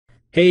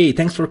Hey,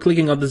 thanks for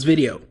clicking on this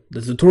video.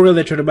 The tutorial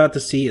that you're about to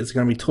see is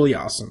going to be totally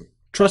awesome.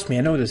 Trust me,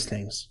 I know these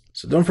things.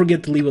 So don't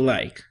forget to leave a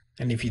like.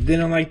 And if you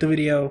didn't like the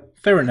video,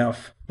 fair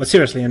enough. But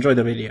seriously, enjoy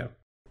the video.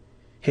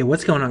 Hey,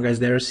 what's going on guys,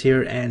 Darius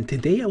here, and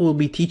today I will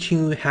be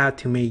teaching you how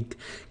to make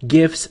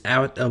GIFs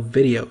out of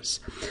videos.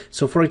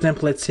 So for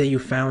example, let's say you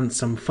found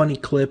some funny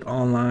clip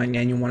online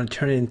and you want to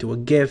turn it into a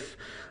GIF,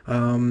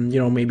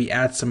 maybe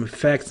add some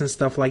effects and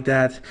stuff like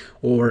that,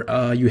 or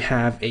you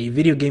have a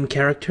video game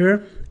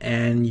character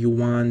and you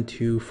want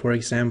to, for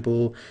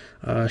example,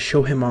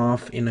 show him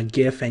off in a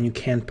GIF and you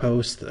can't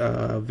post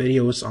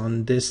videos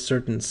on this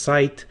certain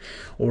site,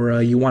 or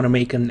you want to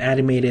make an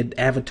animated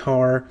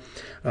avatar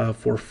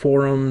for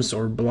forums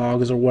or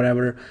blogs or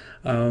whatever,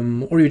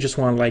 or you just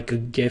want like a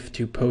GIF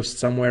to post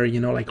somewhere,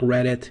 like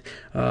Reddit.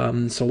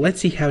 So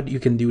let's see how you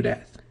can do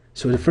that.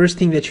 So the first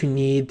thing that you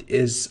need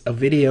is a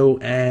video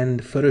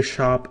and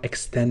Photoshop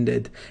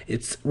extended.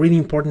 It's really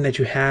important that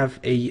you have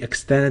a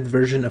extended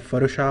version of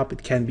Photoshop.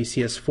 It can be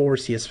CS4,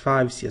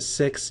 CS5,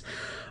 CS6.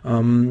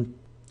 And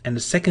the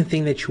second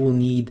thing that you will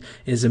need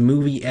is a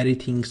movie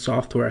editing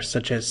software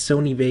such as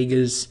Sony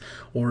Vegas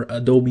or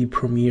Adobe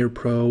Premiere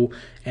Pro,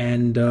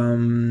 and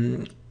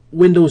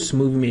Windows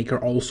Movie Maker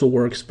also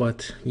works,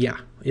 but yeah,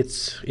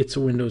 it's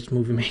a Windows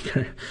Movie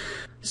Maker.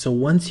 So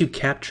once you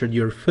captured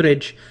your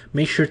footage,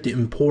 make sure to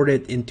import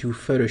it into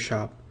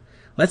Photoshop.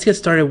 Let's get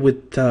started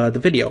with the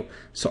video.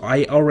 So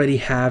I already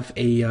have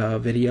a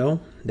video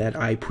that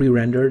I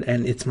pre-rendered,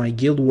 and it's my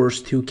Guild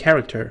Wars 2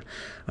 character,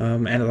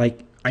 and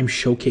I'm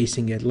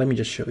showcasing it. Let me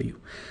just show you.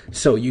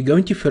 So you go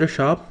into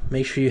Photoshop,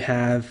 make sure you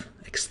have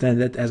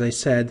extended, as I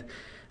said.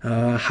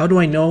 How do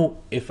I know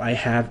if I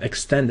have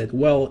extended?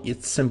 Well,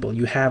 it's simple.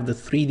 You have the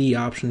 3D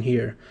option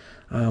here,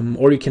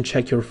 or you can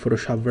check your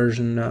Photoshop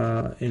version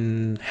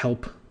in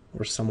help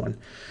or someone.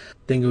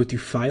 Then go to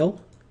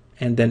File,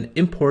 and then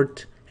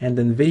Import, and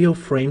then Video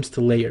Frames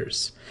to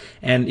Layers.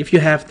 And if you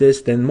have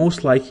this, then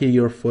most likely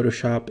your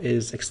Photoshop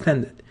is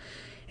extended.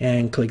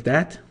 And click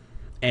that,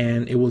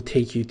 and it will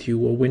take you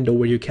to a window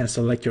where you can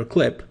select your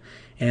clip.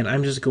 And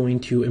I'm just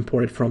going to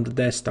import it from the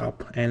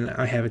desktop, and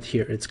I have it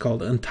here. It's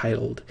called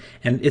Untitled,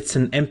 and it's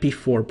an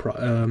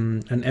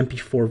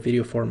MP4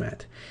 video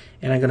format.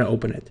 And I'm gonna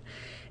open it.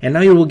 And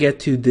now you will get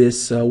to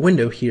this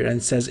window here,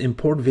 and it says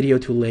import video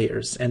to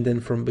layers, and then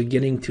from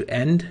beginning to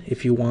end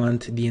if you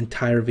want the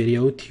entire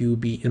video to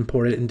be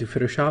imported into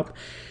Photoshop.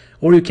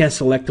 Or you can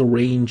select a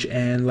range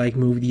and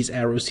move these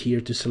arrows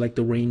here to select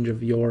the range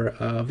of your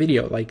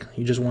video. Like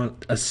you just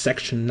want a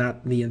section,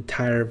 not the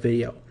entire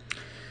video.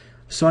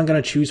 So I'm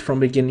gonna choose from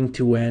beginning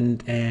to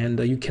end, and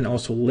you can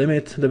also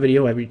limit the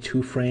video every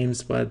 2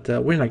 frames, but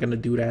we're not gonna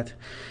do that.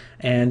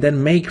 And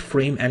then make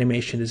frame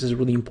animation. This is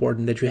really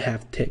important that you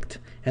have ticked.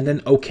 And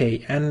then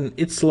OK, and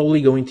it's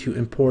slowly going to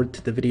import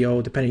the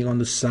video depending on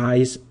the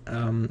size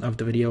of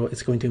the video.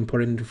 It's going to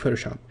import it into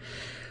Photoshop.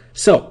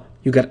 So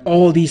you got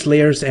all these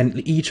layers,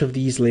 and each of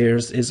these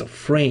layers is a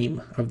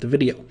frame of the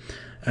video.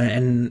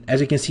 And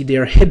as you can see, they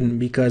are hidden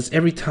because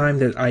every time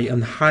that I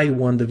unhide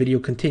one, the video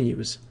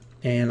continues.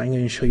 And I'm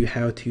going to show you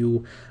how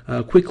to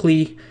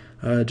quickly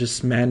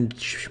just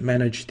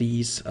manage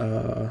these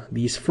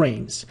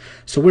frames.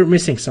 So we're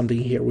missing something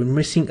here. We're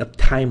missing a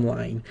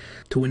timeline.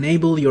 To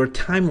enable your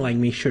timeline,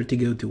 make sure to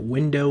go to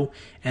Window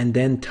and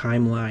then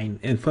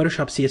Timeline in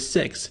Photoshop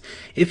CS6.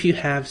 If you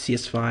have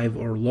CS5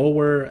 or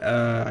lower,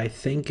 I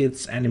think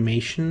it's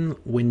Animation,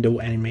 Window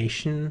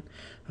Animation.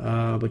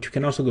 But you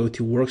can also go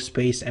to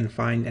Workspace and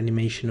find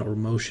Animation or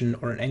Motion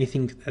or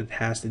anything that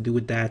has to do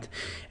with that,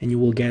 and you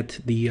will get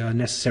the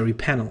necessary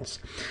panels.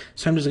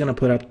 So I'm just going to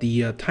put up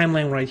the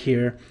timeline right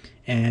here,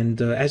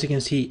 and as you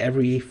can see,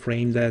 every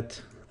frame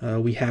that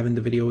we have in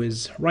the video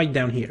is right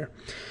down here.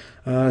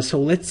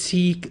 So let's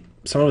see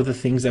some of the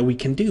things that we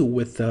can do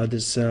with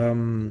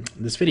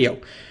this video.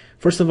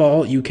 First of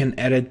all, you can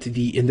edit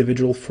the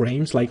individual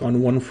frames. Like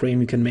on one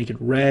frame, you can make it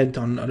red.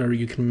 On another,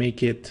 you can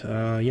make it,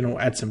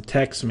 add some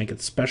text, make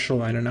it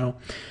special. I don't know.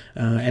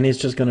 And it's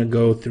just gonna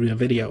go through the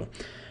video.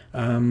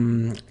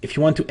 If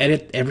you want to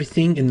edit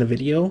everything in the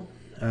video,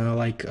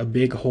 like a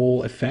big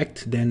whole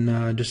effect,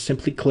 then just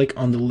simply click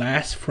on the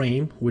last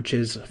frame, which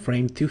is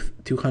frame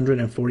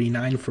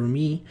 249 for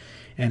me,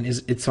 and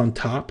it's on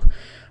top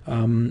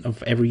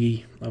of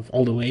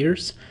all the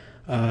layers.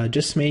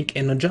 Just make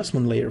an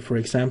adjustment layer. For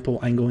example,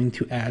 I'm going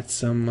to add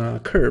some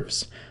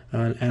curves,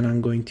 and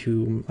I'm going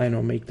to,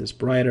 make this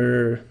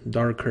brighter,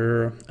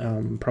 darker,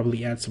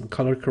 probably add some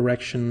color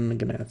correction. I'm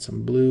gonna add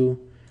some blue,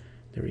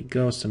 there we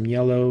go, some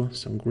yellow,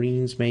 some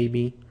greens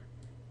maybe,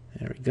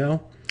 there we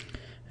go,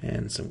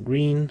 and some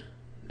green,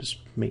 just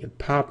make it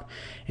pop.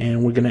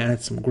 And we're gonna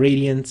add some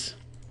gradients.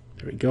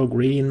 There we go,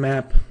 gradient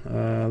map.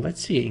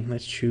 Let's see,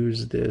 let's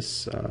choose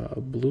this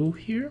blue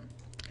here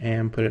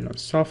and put it on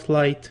soft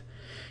light.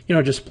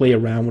 Just play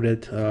around with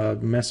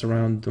it, mess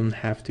around, don't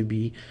have to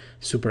be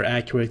super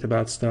accurate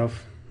about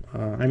stuff.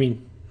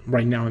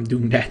 Right now I'm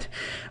doing that.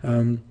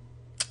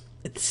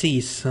 Let's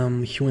see,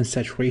 some hue and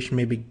saturation,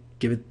 maybe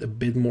give it a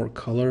bit more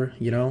color,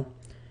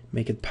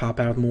 make it pop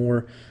out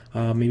more.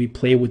 Maybe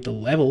play with the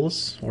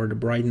levels or the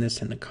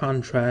brightness and the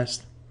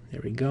contrast.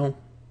 There we go.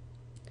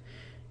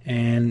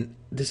 And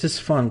this is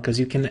fun because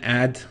you can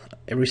add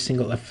every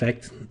single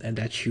effect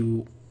that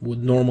you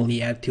would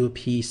normally add to a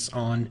piece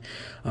on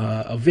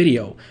a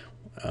video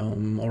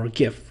or a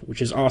GIF,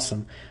 which is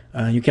awesome.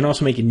 You can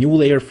also make a new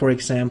layer, for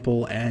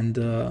example, and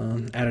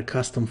add a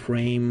custom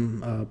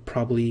frame,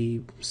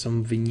 probably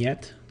some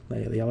vignette.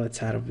 Yeah,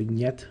 let's add a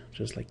vignette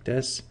just like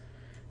this.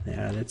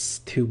 Yeah, that's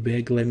too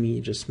big. Let me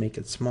just make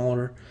it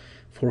smaller.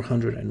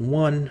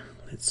 401.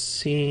 Let's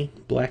see,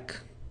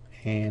 black,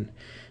 and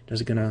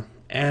just gonna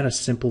add a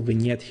simple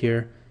vignette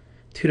here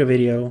to the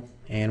video,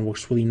 and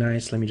works really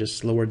nice. Let me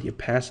just lower the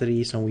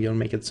opacity so we don't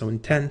make it so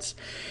intense.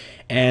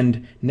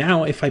 And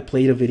now if I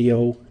play the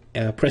video,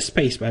 press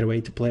space by the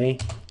way to play,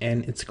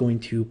 and it's going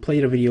to play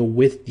the video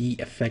with the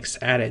effects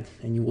added,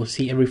 and you will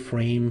see every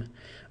frame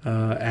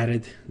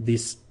added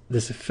this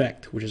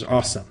effect, which is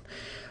awesome.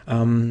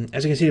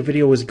 As you can see, the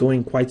video is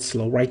going quite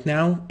slow right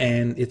now,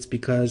 and it's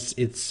because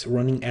it's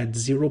running at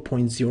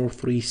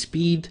 0.03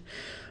 speed.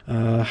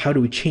 How do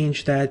we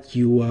change that?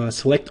 You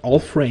select all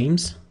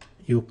frames,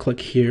 you click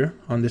here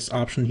on this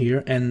option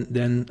here, and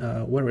then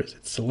where is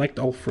it? Select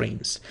all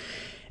frames,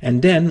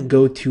 and then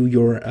go to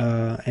your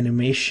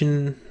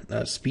animation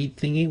speed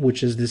thingy,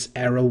 which is this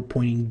arrow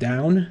pointing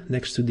down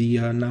next to the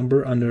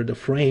number under the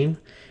frame,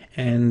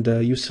 and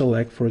you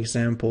select, for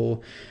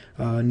example,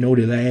 no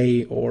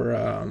delay, or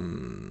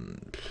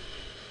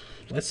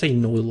let's say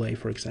no delay,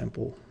 for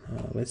example.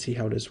 Let's see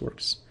how this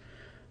works.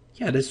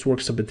 Yeah, this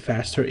works a bit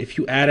faster. If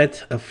you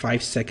added a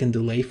 5-second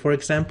delay, for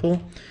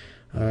example,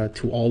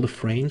 to all the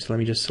frames, let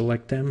me just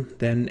select them,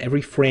 then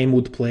every frame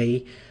would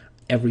play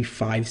every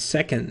 5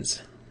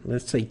 seconds.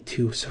 Let's say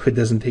 2, so it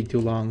doesn't take too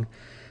long.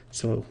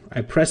 So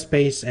I press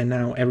space, and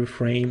now every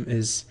frame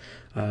is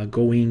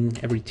going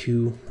every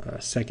 2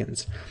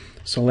 seconds.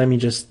 So let me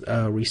just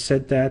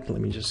reset that.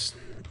 Let me just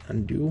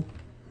undo.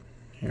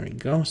 There we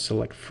go.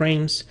 Select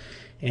frames,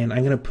 and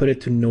I'm gonna put it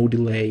to no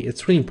delay.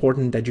 It's really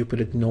important that you put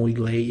it no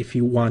delay if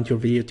you want your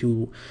video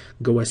to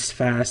go as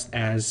fast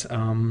as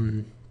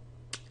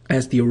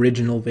the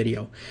original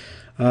video.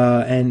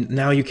 And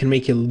now you can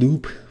make a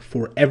loop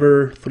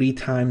forever, 3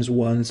 times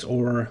once,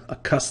 or a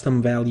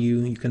custom value.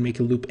 You can make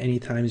a loop any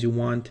times you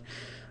want,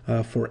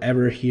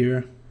 forever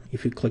here.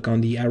 If you click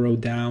on the arrow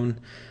down,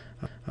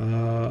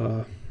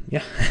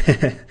 yeah,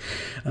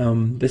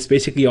 that's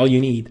basically all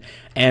you need.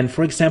 And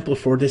for example,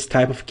 for this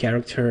type of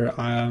character,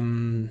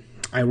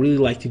 I really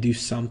like to do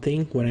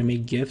something when I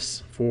make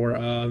GIFs for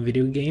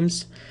video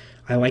games.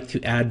 I like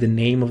to add the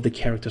name of the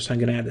character, so I'm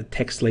gonna add a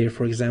text layer,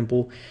 for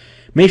example.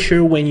 Make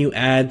sure when you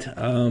add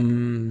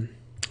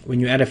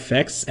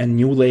effects and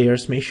new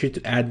layers, make sure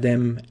to add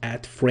them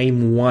at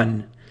frame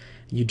 1.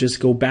 You just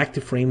go back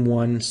to frame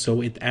 1,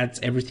 so it adds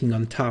everything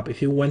on top. If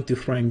you went to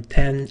frame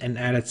 10 and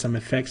added some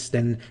effects,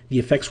 then the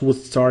effects would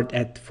start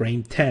at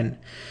frame 10.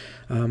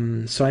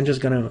 So I'm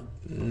just gonna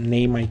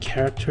name my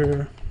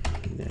character.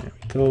 There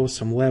we go,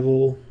 some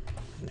level,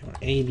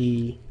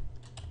 80,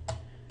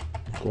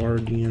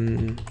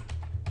 Guardian,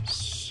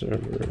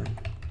 server,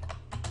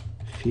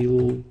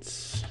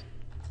 fields,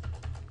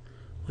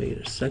 wait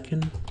a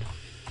second,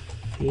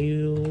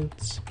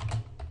 fields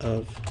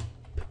of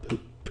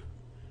poop.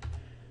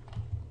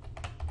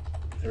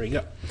 There we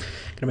go.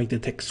 Gonna make the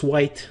text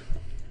white.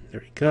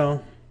 There we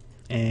go.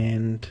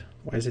 And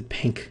why is it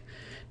pink?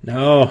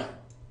 No,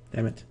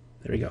 damn it.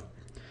 There we go.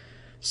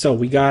 So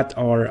we got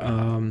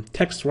our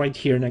text right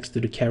here next to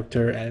the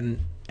character, and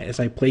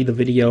as I play the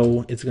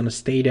video, it's gonna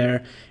stay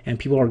there, and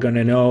people are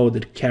gonna know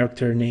the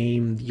character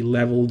name, the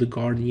level, the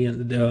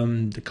guardian,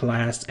 the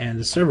class, and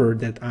the server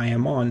that I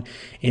am on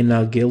in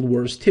Guild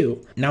Wars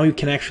 2. Now you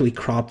can actually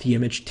crop the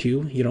image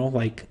too, you know,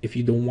 like if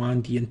you don't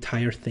want the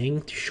entire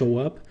thing to show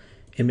up,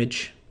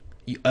 image,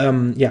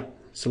 yeah,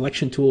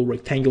 selection tool,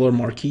 rectangular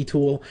marquee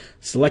tool,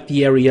 select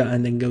the area,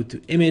 and then go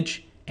to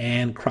image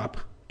and crop.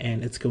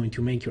 And it's going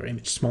to make your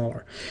image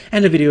smaller,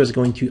 and the video is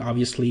going to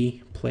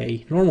obviously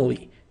play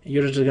normally.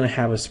 You're just going to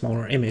have a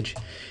smaller image,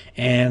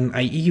 and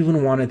I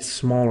even want it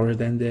smaller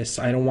than this.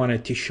 I don't want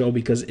it to show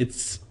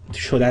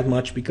that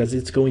much because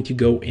it's going to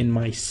go in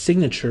my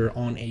signature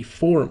on a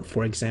form,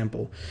 for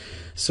example.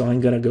 So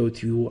I'm gonna go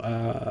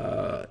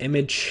to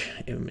image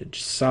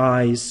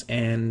size,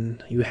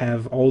 and you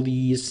have all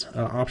these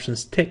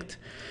options ticked.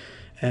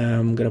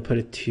 I'm gonna put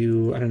it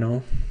to, I don't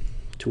know,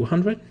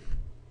 200.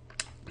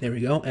 There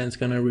we go, and it's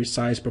gonna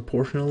resize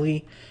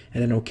proportionally,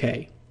 and then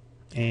OK,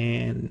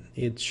 and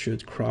it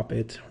should crop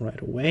it right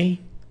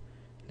away.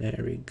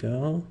 There we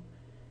go.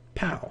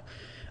 Pow.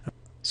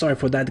 Sorry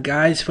for that,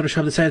 guys.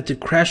 Photoshop decided to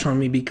crash on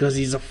me because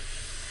he's a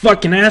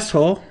fucking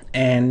asshole,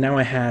 and now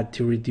I had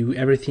to redo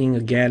everything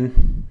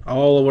again,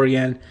 all over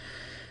again.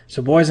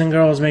 So boys and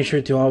girls, make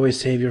sure to always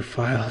save your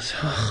files.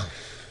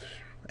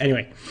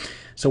 Anyway,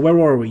 so where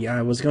were we?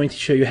 I was going to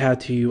show you how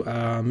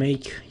to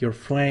make your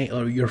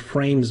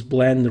frames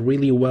blend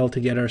really well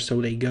together,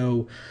 so they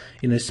go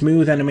in a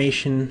smooth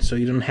animation, so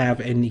you don't have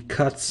any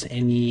cuts,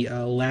 any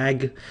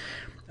lag.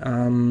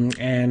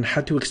 and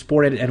how to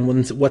export it,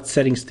 and what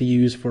settings to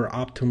use for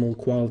optimal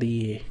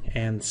quality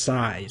and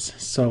size.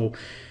 So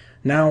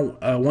now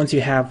once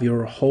you have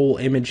your whole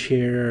image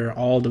here,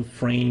 all the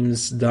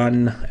frames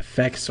done,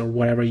 effects or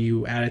whatever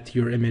you added to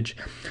your image,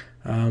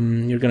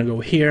 you're gonna go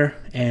here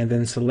and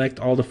then select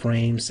all the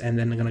frames, and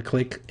then I'm gonna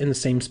click in the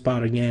same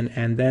spot again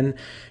and then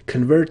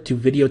convert to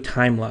video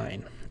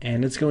timeline,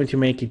 and it's going to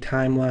make a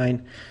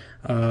timeline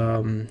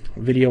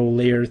video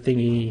layer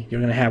thingy. You're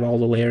gonna have all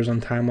the layers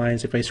on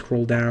timelines. If I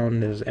scroll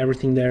down, there's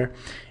everything there,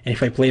 and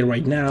if I play it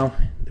right now,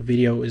 the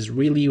video is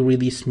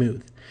really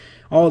smooth.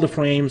 All the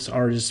frames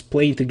are just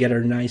played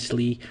together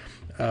nicely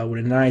with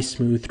a nice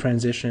smooth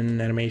transition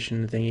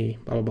animation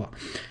thingy, blah blah blah.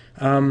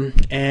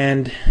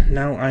 And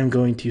now I'm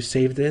going to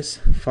save this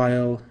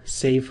file,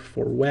 save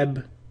for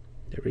web,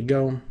 there we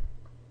go,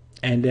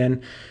 and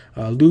then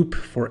loop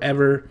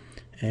forever,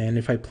 and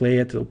if I play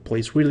it, it'll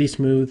play really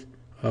smooth.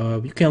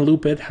 You can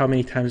loop it how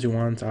many times you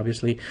want,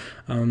 obviously.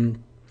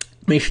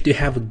 Make sure to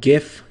have a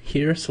GIF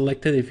here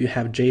selected. If you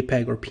have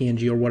JPEG or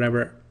PNG or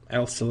whatever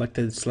else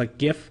selected, select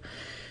GIF.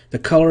 The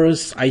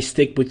colors, I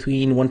stick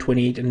between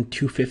 128 and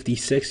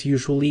 256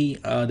 usually.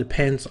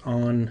 Depends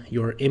on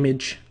your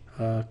image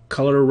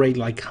color rate,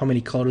 like how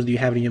many colors do you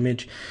have in the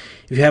image.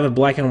 If you have a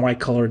black and white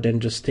color, then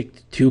just stick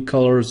to 2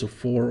 colors or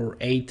 4 or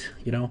 8,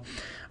 you know.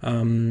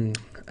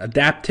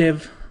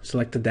 Adaptive,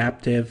 select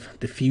adaptive,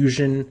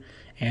 diffusion,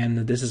 and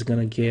this is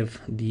gonna give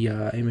the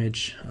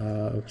image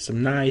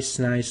some nice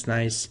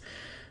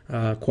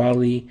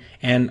quality.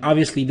 And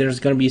obviously there's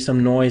gonna be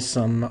some noise,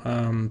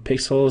 some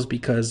pixels,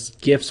 because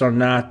GIFs are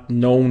not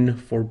known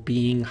for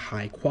being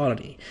high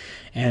quality,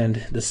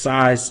 and the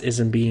size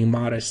isn't being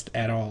modest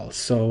at all.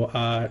 So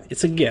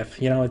it's a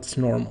GIF, you know, it's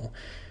normal.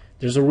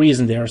 There's a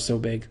reason they are so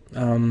big.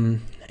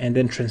 And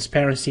then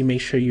transparency, make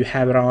sure you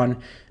have it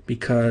on,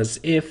 because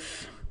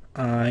if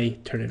I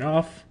turn it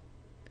off,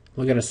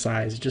 look at the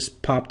size, it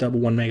just popped up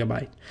 1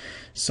 megabyte.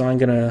 So I'm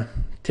gonna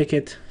tick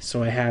it,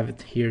 so I have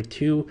it here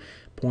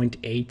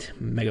 2.8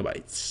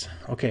 megabytes.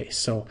 Okay,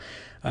 so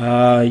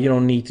you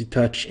don't need to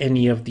touch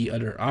any of the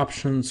other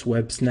options.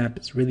 Web snap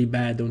is really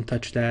bad, don't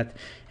touch that.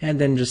 And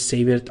then just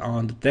save it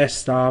on the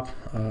desktop,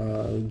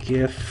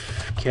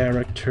 GIF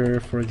character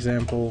for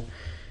example,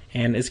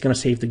 and it's gonna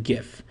save the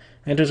GIF.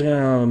 And just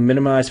gonna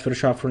minimize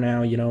Photoshop for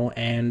now, you know,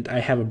 and I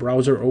have a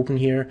browser open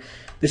here.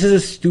 This is the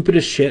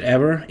stupidest shit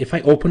ever. If I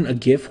open a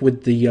GIF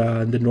with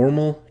the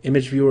normal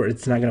image viewer,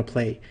 it's not gonna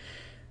play.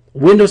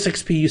 Windows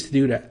XP used to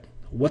do that.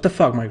 What the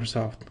fuck,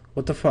 Microsoft?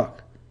 What the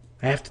fuck?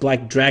 I have to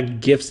like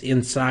drag GIFs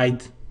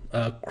inside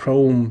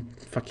Chrome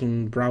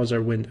fucking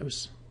browser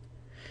windows.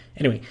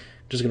 Anyway,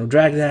 just gonna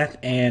drag that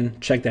and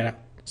check that out.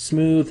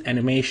 Smooth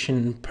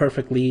animation,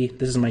 perfectly.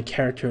 This is my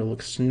character,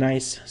 looks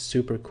nice,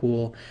 super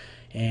cool.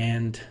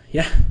 And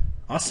yeah,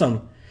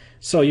 awesome.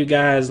 So you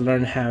guys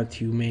learned how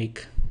to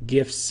make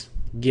GIFs,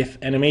 GIF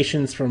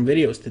animations from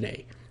videos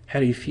today.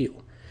 How do you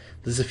feel?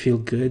 Does it feel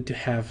good to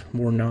have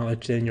more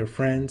knowledge than your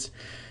friends?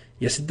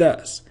 Yes, it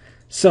does.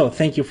 So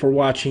thank you for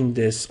watching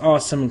this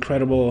awesome,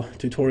 incredible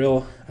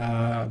tutorial.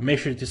 Make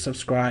sure to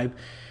subscribe.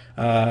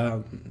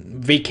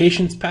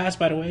 Vacations passed,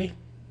 by the way.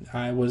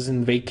 I was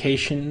in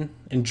vacation,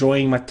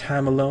 enjoying my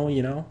time alone,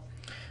 you know.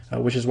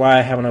 Which is why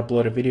I haven't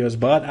uploaded videos.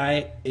 But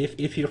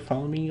if you're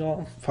following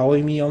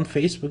me on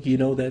Facebook, you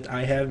know that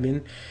I have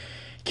been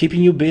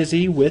keeping you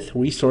busy with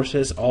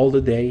resources all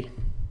the day.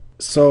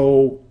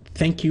 So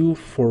thank you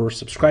for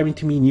subscribing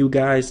to me, new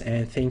guys,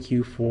 and thank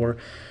you for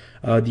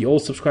the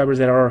old subscribers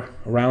that are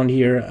around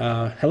here.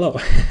 Hello,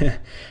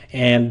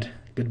 and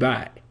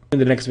goodbye in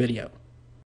the next video.